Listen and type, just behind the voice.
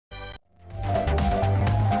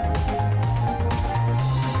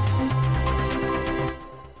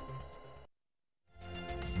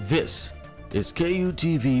This is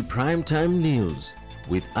KUTV Primetime News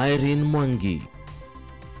with Irene Mwangi.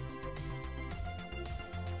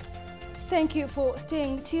 Thank you for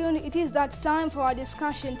staying tuned. It is that time for our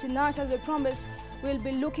discussion tonight. As we promised, we'll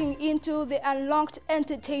be looking into the unlocked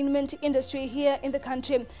entertainment industry here in the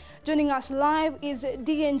country. Joining us live is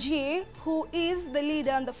DNG, who is the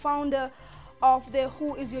leader and the founder of the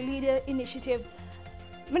Who Is Your Leader initiative.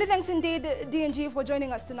 Many thanks indeed, DNG, for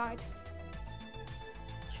joining us tonight.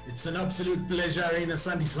 It's an absolute pleasure, Irene.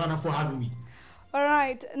 Asante sana for having me. All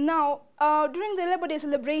right. Now, during the Labor Day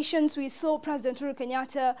celebrations, we saw President Uhuru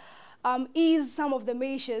Kenyatta ease some of the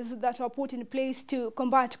measures that were put in place to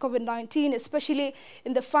combat COVID-19, especially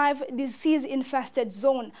in the 5 disease-infested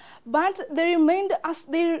zone. But there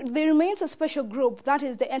remains a special group, that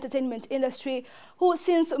is the entertainment industry, who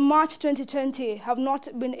since March 2020 have not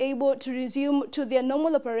been able to resume to their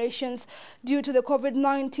normal operations due to the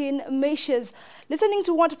COVID-19 measures. Listening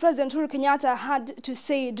to what President Uhuru Kenyatta had to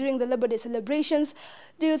say during the Labor Day celebrations,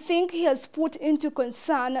 do you think he has put into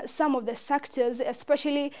concern some of the sectors,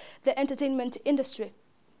 especially the entertainment industry?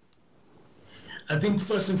 I think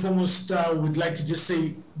first and foremost, we'd like to just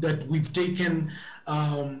say that we've taken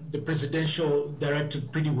the presidential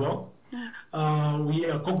directive pretty well. We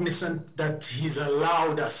are cognizant that he's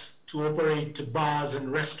allowed us to operate bars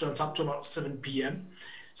and restaurants up to about 7 p.m.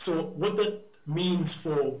 So what that means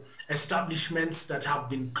for establishments that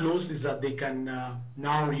have been closed is that they can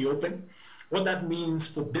now reopen. What that means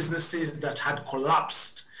for businesses that had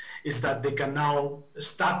collapsed is that they can now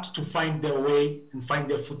start to find their way and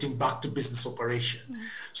find their footing back to business operation.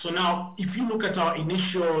 So now, if you look at our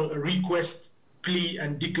initial request, plea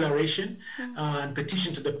and declaration and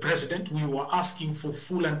petition to the president, we were asking for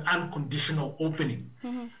full and unconditional opening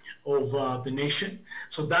of the nation.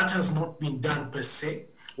 So that has not been done per se.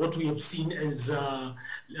 What we have seen is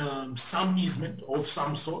some easement of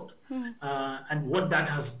some sort. And what that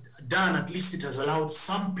has done, at least it has allowed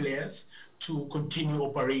some players to continue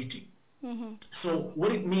operating. So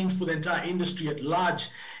what it means for the entire industry at large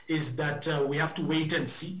is that we have to wait and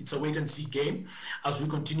see. It's a wait and see game as we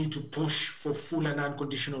continue to push for full and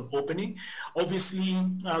unconditional opening. Obviously,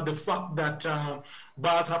 the fact that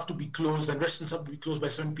bars have to be closed and restaurants have to be closed by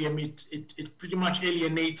 7 p.m., it pretty much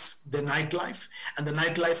alienates the nightlife. And the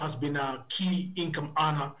nightlife has been a key income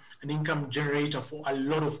earner, an income generator for a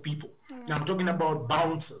lot of people. Now, I'm talking about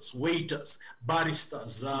bouncers, waiters,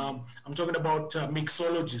 baristas. I'm talking about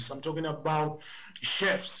mixologists. I'm talking about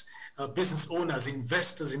chefs, business owners,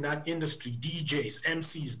 investors in that industry, DJs,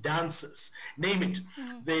 MCs, dancers, name it.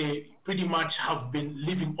 They pretty much have been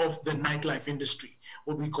living off the nightlife industry,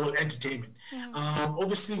 what we call entertainment.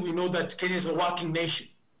 Obviously, we know that Kenya is a working nation.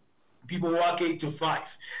 People work 8 to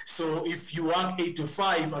 5. So if you work 8 to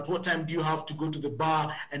 5, at what time do you have to go to the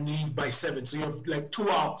bar and leave by 7? So you have like 2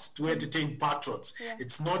 hours to entertain patrons.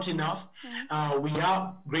 It's not enough. We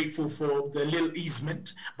are grateful for the little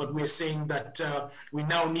easement, but we're saying that we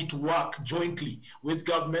now need to work jointly with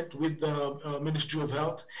government, with the Ministry of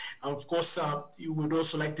Health. Of course, you would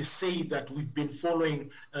also like to say that we've been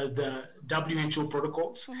following the WHO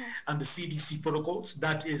protocols and the CDC protocols.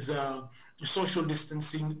 That is social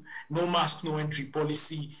distancing, no mask, no entry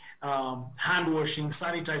policy, hand washing,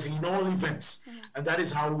 sanitizing in all events. And that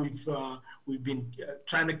is how we've been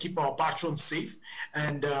trying to keep our patrons safe.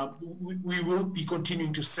 And we will be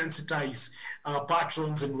continuing to sensitize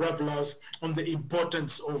patrons and revelers on the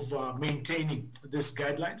importance of maintaining these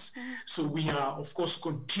guidelines. So we are, of course,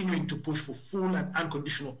 continuing to push for full and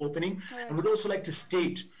unconditional opening. And we'd also like to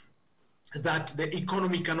state that the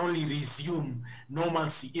economy can only resume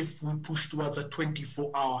normalcy if we push towards a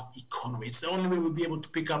 24-hour economy. It's the only way we'll be able to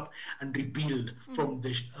pick up and rebuild from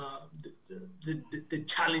the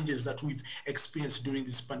challenges that we've experienced during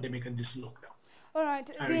this pandemic and this lockdown. All right,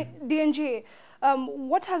 DNG,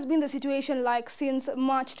 what has been the situation like since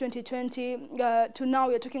March 2020 to now?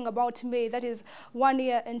 You're talking about May, that is 1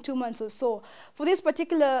 year and 2 months or so. For this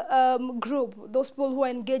particular group, those people who are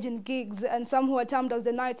engaged in gigs and some who are termed as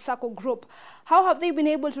the night circle group, how have they been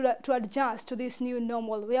able to adjust to this new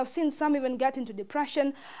normal? We have seen some even get into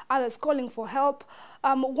depression, others calling for help.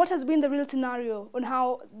 What has been the real scenario on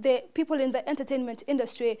how the people in the entertainment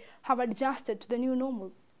industry have adjusted to the new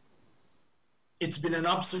normal? It's been an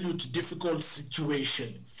absolute difficult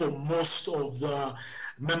situation for most of the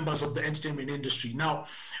members of the entertainment industry. Now,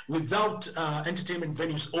 without entertainment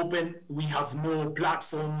venues open, we have no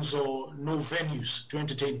platforms or no venues to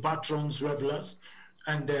entertain patrons, revelers,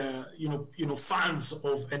 and fans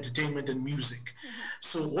of entertainment and music.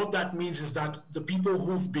 So what that means is that the people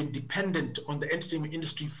who've been dependent on the entertainment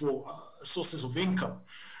industry for sources of income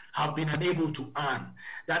have been unable to earn.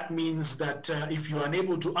 That means that if you are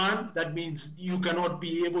unable to earn, that means you cannot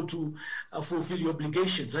be able to fulfill your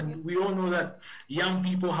obligations. And we all know that young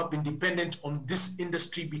people have been dependent on this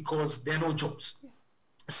industry because there are no jobs.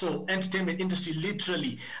 So entertainment industry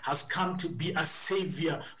literally has come to be a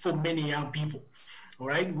savior for many young people. All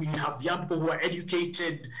right, we have young people who are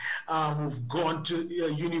educated, who've gone to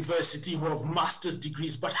university, who have master's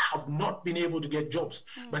degrees, but have not been able to get jobs.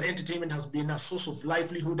 But entertainment has been a source of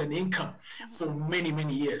livelihood and income for many,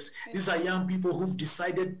 many years. These are young people who've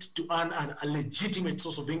decided to earn a legitimate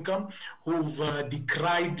source of income, who've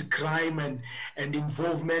decried crime and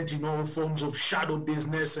involvement in all forms of shadow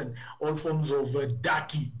business and all forms of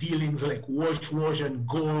dirty dealings like wash and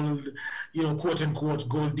gold, quote unquote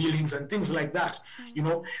gold dealings and things like that.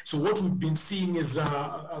 So what we've been seeing is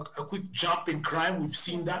a quick jump in crime. We've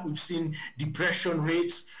seen that. We've seen depression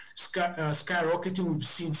rates skyrocketing. We've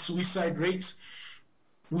seen suicide rates.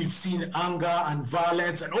 We've seen anger and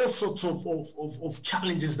violence and all sorts of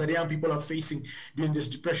challenges that young people are facing during this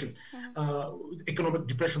depression, economic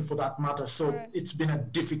depression for that matter. So it's been a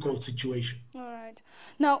difficult situation. All right.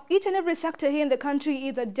 Now, each and every sector here in the country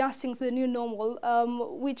is adjusting to the new normal,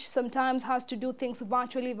 which sometimes has to do things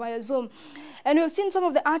virtually via Zoom. And we've seen some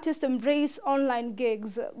of the artists embrace online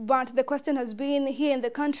gigs, but the question has been here in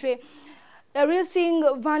the country, are we seeing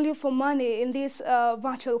value for money in these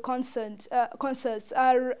virtual concerts?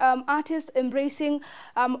 Are artists embracing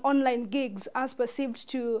online gigs as perceived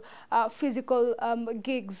to physical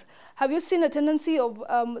gigs? Have you seen a tendency of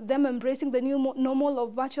them embracing the new normal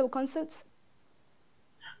of virtual concerts?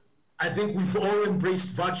 I think we've all embraced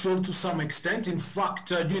virtual to some extent. In fact,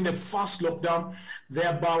 during the first lockdown,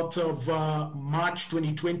 thereabout of March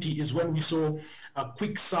 2020 is when we saw a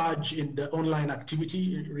quick surge in the online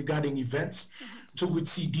activity regarding events. So we'd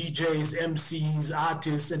see DJs, MCs,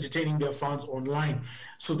 artists entertaining their fans online.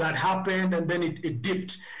 So that happened and then it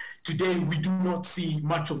dipped. Today, we do not see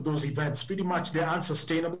much of those events. Pretty much they're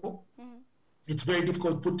unsustainable. It's very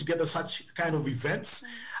difficult to put together such kind of events.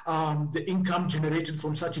 The income generated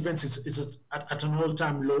from such events is at an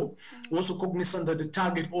all-time low. We're also cognizant that the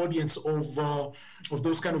target audience of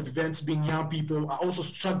those kind of events, being young people, are also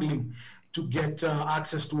struggling to get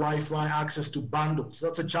access to Wi-Fi, access to bundles.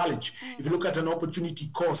 That's a challenge. If you look at an opportunity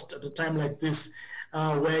cost at a time like this,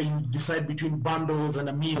 where you decide between bundles and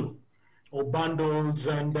a meal, or bundles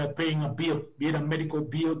and paying a bill, be it a medical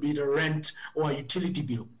bill, be it a rent or a utility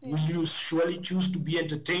bill. Will you surely choose to be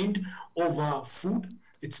entertained over food?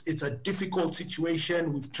 It's a difficult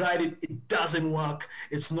situation. We've tried it. It doesn't work.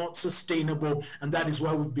 It's not sustainable. And that is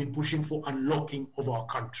why we've been pushing for unlocking of our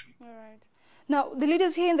country. All right. Now, the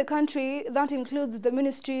leaders here in the country, that includes the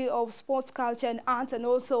Ministry of Sports, Culture and Arts and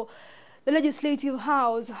also the Legislative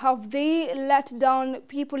House, have they let down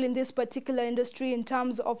people in this particular industry in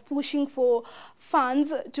terms of pushing for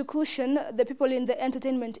funds to cushion the people in the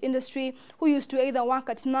entertainment industry who used to either work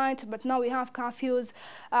at night, but now we have curfews?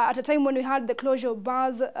 At a time when we had the closure of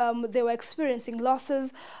bars, they were experiencing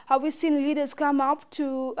losses. Have we seen leaders come up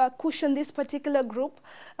to cushion this particular group?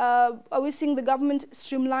 Are we seeing the government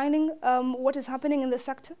streamlining what is happening in the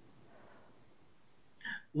sector?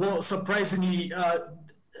 Well, surprisingly,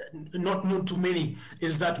 not known to many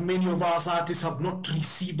is that many of us artists have not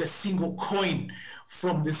received a single coin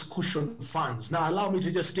from this cushion funds. Now, allow me to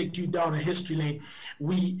just take you down a history lane.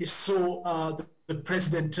 We saw the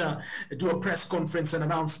president do a press conference and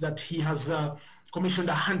announce that he has commissioned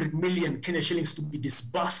 100 million Kenya shillings to be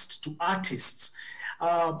disbursed to artists.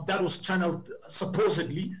 That was channeled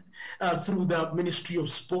supposedly through the Ministry of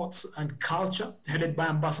Sports and Culture, headed by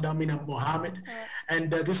Ambassador Amina Mohammed.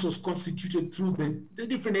 And this was constituted through the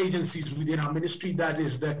different agencies within our ministry. That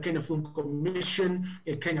is the Kenya Film Commission,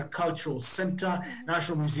 the Kenya Cultural Center,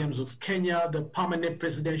 National Museums of Kenya, the Permanent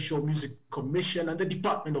Presidential Music Commission, and the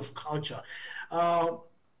Department of Culture.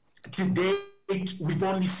 Today, we've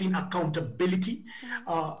only seen accountability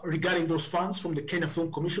regarding those funds from the Kenya Film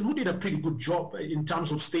Commission, who did a pretty good job in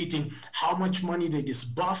terms of stating how much money they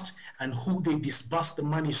disbursed and who they disbursed the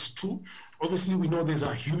monies to. Obviously, we know there's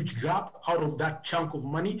a huge gap out of that chunk of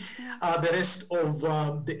money. The rest of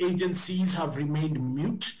the agencies have remained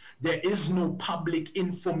mute. There is no public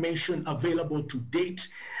information available to date.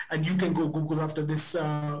 And you can go Google after this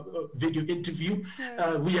video interview.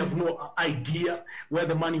 We have no idea where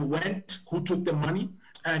the money went, who took the money,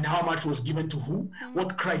 and how much was given to who,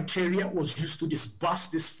 what criteria was used to disburse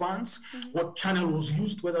these funds, what channel was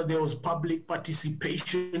used, whether there was public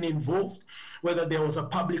participation involved, whether there was a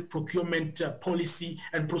public procurement policy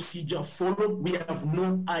and procedure followed. We have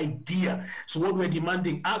no idea. So what we're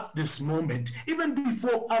demanding at this moment, even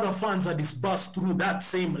before other funds are disbursed through that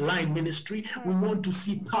same line ministry, we want to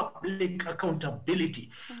see public accountability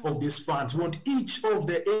of these funds. We want each of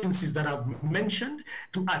the agencies that I've mentioned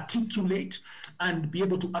to articulate and be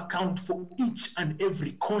able to account for each and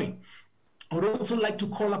every coin. I would also like to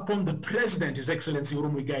call upon the President, His Excellency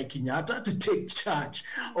Uhuru Muigai Kenyatta, to take charge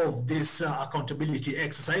of this accountability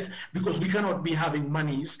exercise, because we cannot be having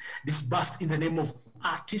monies disbursed in the name of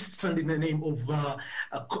artists and in the name of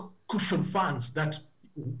cushion funds that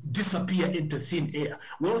disappear into thin air.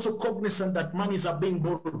 We're also cognizant that monies are being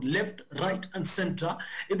borrowed left, right, and center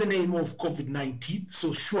in the name of COVID-19.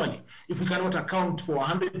 So surely, if we cannot account for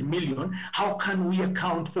 100 million, how can we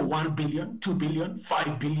account for 1 billion, 2 billion,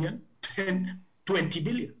 5 billion, 10, 20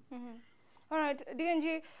 billion? All right,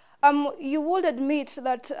 DNG, you would admit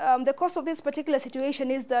that the cause of this particular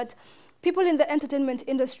situation is that people in the entertainment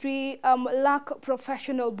industry lack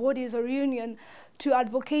professional bodies or union to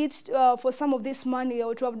advocate for some of this money,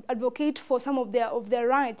 or to advocate for some of their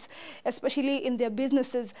rights, especially in their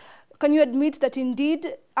businesses. Can you admit that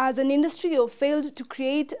indeed, as an industry, you've failed to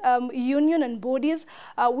create union and bodies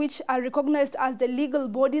which are recognized as the legal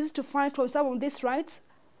bodies to fight for some of these rights?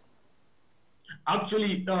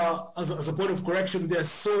 Actually, as a point of correction, there are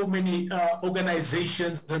so many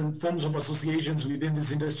organizations and forms of associations within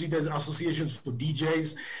this industry. There's associations for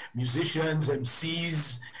DJs, musicians,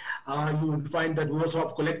 MCs. You will find that we also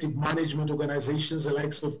have collective management organizations, the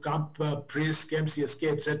likes of Camp, PRISC,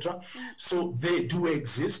 MCSK, etc. So they do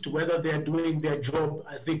exist. Whether they're doing their job,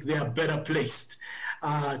 I think they are better placed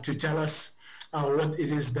to tell us what it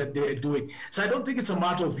is that they're doing. So I don't think it's a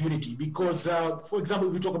matter of unity, because, for example,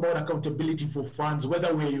 if we talk about accountability for funds,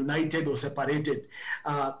 whether we're united or separated,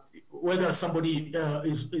 whether somebody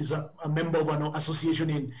is a member of an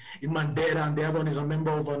association in Mandera and the other one is a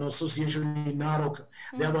member of an association in Narok,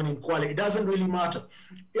 the other one in Kwale, it doesn't really matter.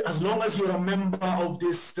 As long as you're a member of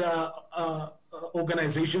this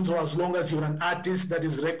organizations, or as long as you're an artist that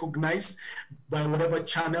is recognized by whatever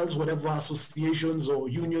channels, whatever associations or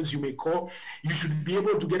unions you may call, you should be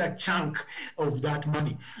able to get a chunk of that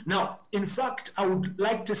money. Now, in fact, I would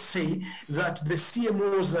like to say that the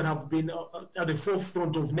CMOs that have been at the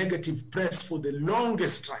forefront of negative press for the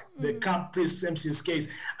longest time, the Camp, PRISC, MCSKs,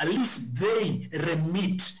 at least they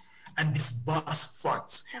remit and disburse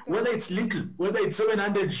funds. Whether it's little, whether it's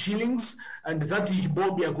 700 shillings and 30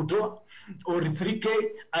 bob ya kutoa, or 3K,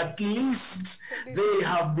 at least they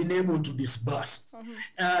have been able to disburse.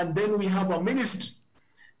 And then we have a ministry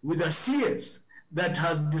with a CS that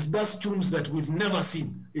has disbursed tunes that we've never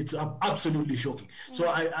seen. It's absolutely shocking. So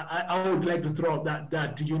I would like to throw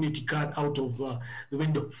that unity card out of the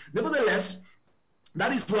window. Nevertheless,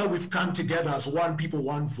 that is why we've come together as one people,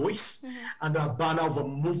 one voice, and a banner of a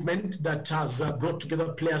movement that has brought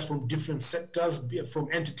together players from different sectors, from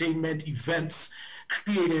entertainment, events,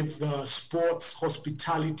 creative, sports,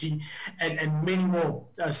 hospitality, and many more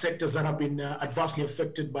sectors that have been adversely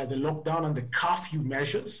affected by the lockdown and the curfew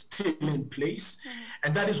measures still in place.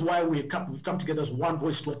 And that is why we've come together as one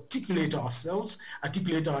voice to articulate ourselves,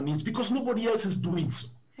 articulate our needs, because nobody else is doing so.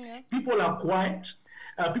 People are quiet.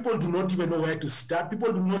 People do not even know where to start.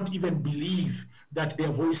 People do not even believe that their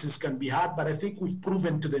voices can be heard. But I think we've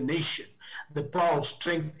proven to the nation the power of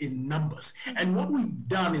strength in numbers. And what we've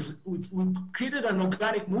done is we've created an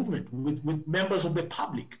organic movement with members of the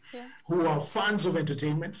public who are fans of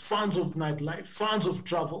entertainment, fans of nightlife, fans of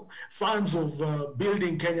travel, fans of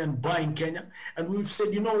building Kenya and buying Kenya. And we've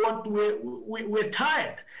said, you know what, we're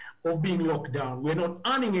tired of being locked down. We're not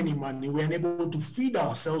earning any money. We're unable to feed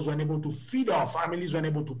ourselves. We're unable to feed our families. We're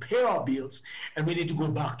unable to pay our bills, and we need to go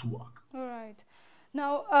back to work. All right.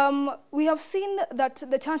 Now, we have seen that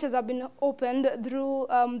the churches have been opened through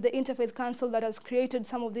the Interfaith Council that has created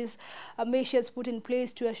some of these measures put in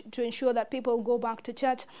place to ensure that people go back to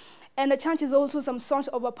church. And the church is also some sort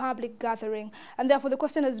of a public gathering. And therefore, the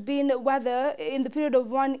question has been whether in the period of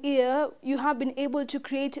 1 year, you have been able to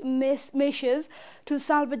create measures to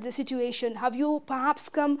salvage the situation. Have you perhaps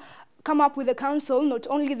come up with a council, not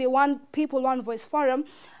only the One People, One Voice Forum?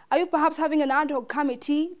 Are you perhaps having an ad hoc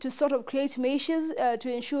committee to sort of create measures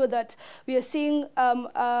to ensure that we are seeing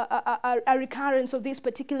a recurrence of this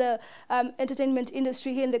particular entertainment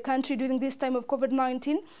industry here in the country during this time of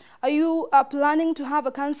COVID-19? Are you planning to have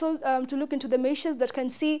a council to look into the measures that can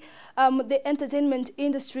see the entertainment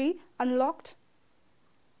industry unlocked?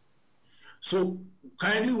 So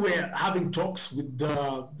currently we're having talks with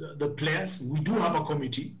the players. We do have a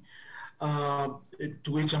committee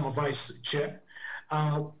to which I'm a vice chair.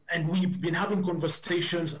 And we've been having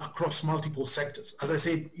conversations across multiple sectors. As I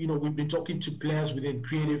said, we've been talking to players within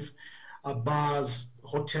creative, bars,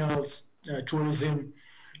 hotels, tourism,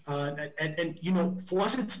 and for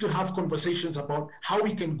us it's to have conversations about how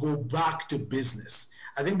we can go back to business.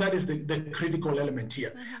 I think that is the critical element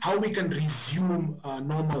here. How we can resume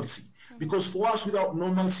normalcy. Because for us, without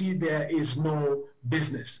normalcy, there is no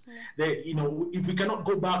business. If we cannot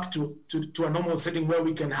go back to a normal setting where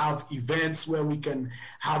we can have events, where we can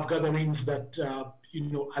have gatherings that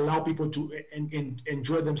allow people to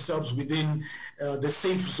enjoy themselves within the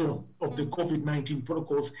safe zone of the COVID-19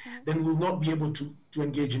 protocols, then we'll not be able to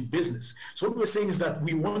engage in business. So what we're saying is that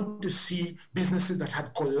we want to see businesses that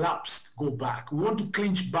had collapsed go back. We want to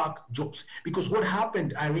clinch back jobs. Because what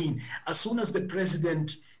happened, Irene, as soon as the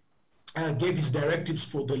president gave his directives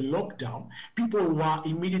for the lockdown, people were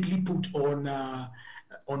immediately put on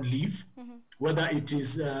leave, whether it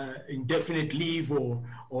is indefinite leave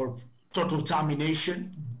or total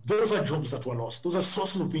termination. Those are jobs that were lost. Those are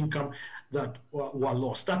sources of income that were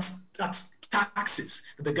lost. That's taxes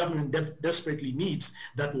that the government desperately needs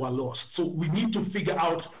that were lost. So we need to figure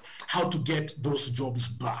out how to get those jobs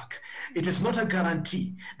back. It is not a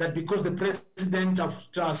guarantee that because the president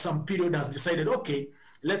after some period has decided, okay,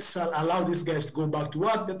 let's allow these guys to go back to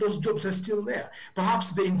work, that those jobs are still there.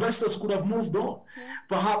 Perhaps the investors could have moved on.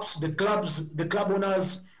 Perhaps the club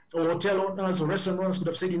owners or hotel owners or restaurant owners could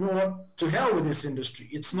have said, you know what, to hell with this industry.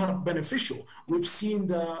 It's not beneficial. We've seen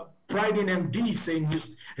the Pride in MD saying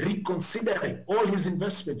he's reconsidering all his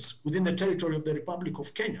investments within the territory of the Republic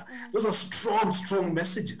of Kenya. Those are strong, strong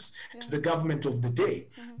messages to the government of the day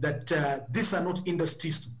that these are not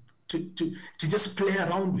industries to just play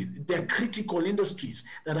around with. They're critical industries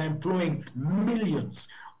that are employing millions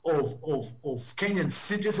of Kenyan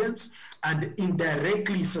citizens and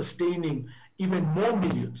indirectly sustaining even more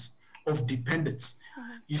millions of dependents.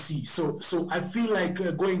 You see, so I feel like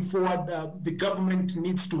going forward, the government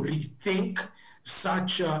needs to rethink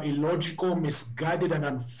such illogical, misguided, and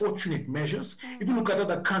unfortunate measures. If you look at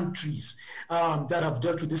other countries that have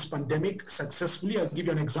dealt with this pandemic successfully, I'll give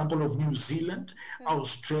you an example of New Zealand,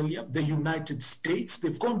 Australia, the United States.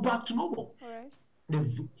 They've gone back to normal.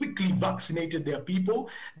 They've quickly vaccinated their people.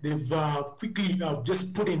 They've quickly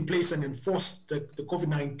just put in place and enforced the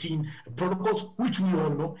COVID-19 protocols, which we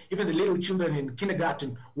all know. Even the little children in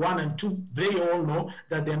kindergarten 1 and 2, they all know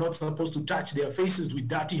that they're not supposed to touch their faces with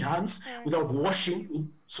dirty hands without washing with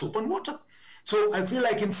soap and water. So I feel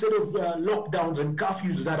like instead of lockdowns and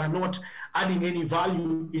curfews that are not adding any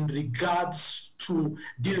value in regards to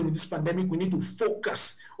dealing with this pandemic, we need to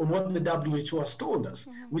focus on what the WHO has told us,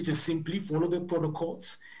 which is simply follow the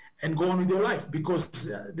protocols and go on with your life, because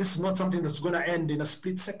this is not something that's going to end in a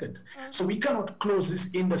split second. So we cannot close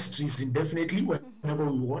these industries indefinitely whenever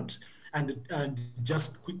we want and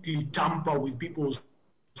just quickly tamper with people's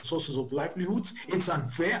sources of livelihoods. It's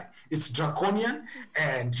unfair, it's draconian,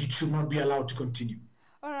 and it should not be allowed to continue.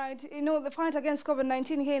 All right, the fight against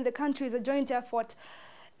COVID-19 here in the country is a joint effort,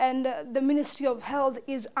 and the Ministry of Health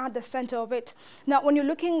is at the center of it. Now, when you're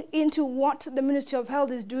looking into what the Ministry of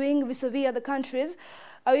Health is doing vis-a-vis other countries,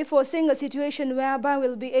 are we foreseeing a situation whereby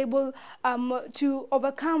we'll be able to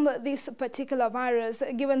overcome this particular virus,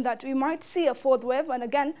 given that we might see a fourth wave, and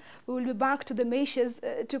again, we will be back to the measures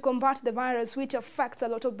to combat the virus, which affects a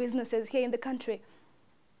lot of businesses here in the country?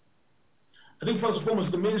 I think first and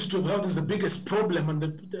foremost, the Ministry of Health is the biggest problem and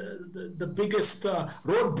the biggest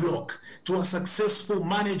roadblock to a successful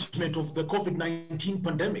management of the COVID-19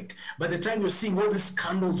 pandemic. By the time you're seeing all these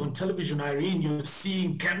scandals on television, Irene, you're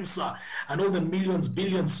seeing cancer and all the millions,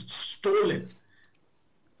 billions stolen.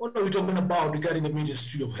 What are we talking about regarding the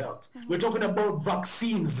Ministry of Health? We're talking about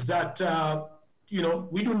vaccines that,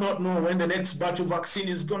 we do not know when the next batch of vaccine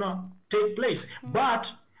is going to take place.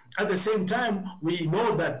 But at the same time, we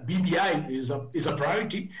know that BBI is a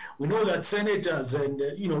priority. We know that senators and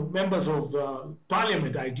members of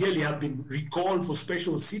parliament ideally have been recalled for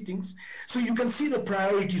special sittings. So you can see the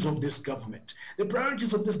priorities of this government. The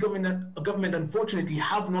priorities of this government, unfortunately,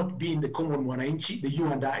 have not been the common wananchi, the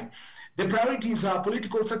you and I. The priorities are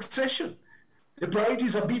political succession. The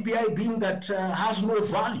priorities are BBI bill that has no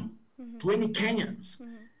value to any Kenyans.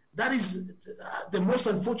 That is the most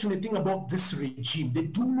unfortunate thing about this regime. They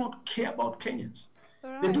do not care about Kenyans.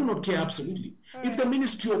 They do not care, absolutely. If the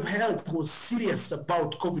Ministry of Health was serious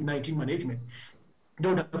about COVID-19 management, they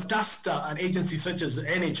would have tasked an agency such as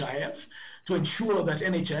NHIF to ensure that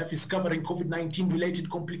NHIF is covering COVID-19 related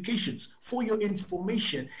complications. For your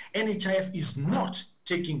information, NHIF is not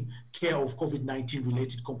taking care of COVID-19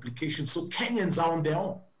 related complications. So Kenyans are on their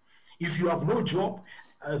own. If you have no job,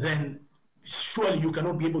 then surely you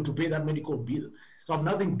cannot be able to pay that medical bill. So I have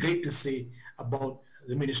nothing great to say about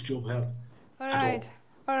the Ministry of Health.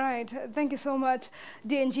 All right. Thank you so much,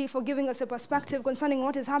 DNG, for giving us a perspective concerning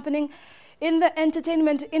what is happening in the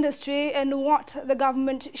entertainment industry and what the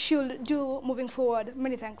government should do moving forward.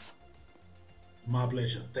 Many thanks. My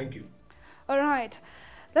pleasure. Thank you. All right.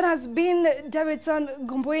 That has been Davidson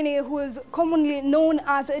Gombweni, who is commonly known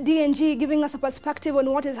as DNG, giving us a perspective on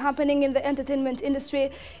what is happening in the entertainment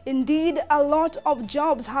industry. Indeed, a lot of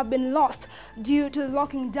jobs have been lost due to the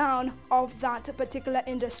locking down of that particular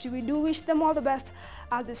industry. We do wish them all the best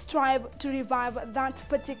as they strive to revive that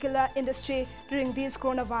particular industry during this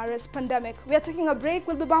coronavirus pandemic. We are taking a break.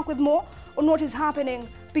 We'll be back with more on what is happening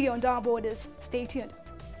beyond our borders. Stay tuned.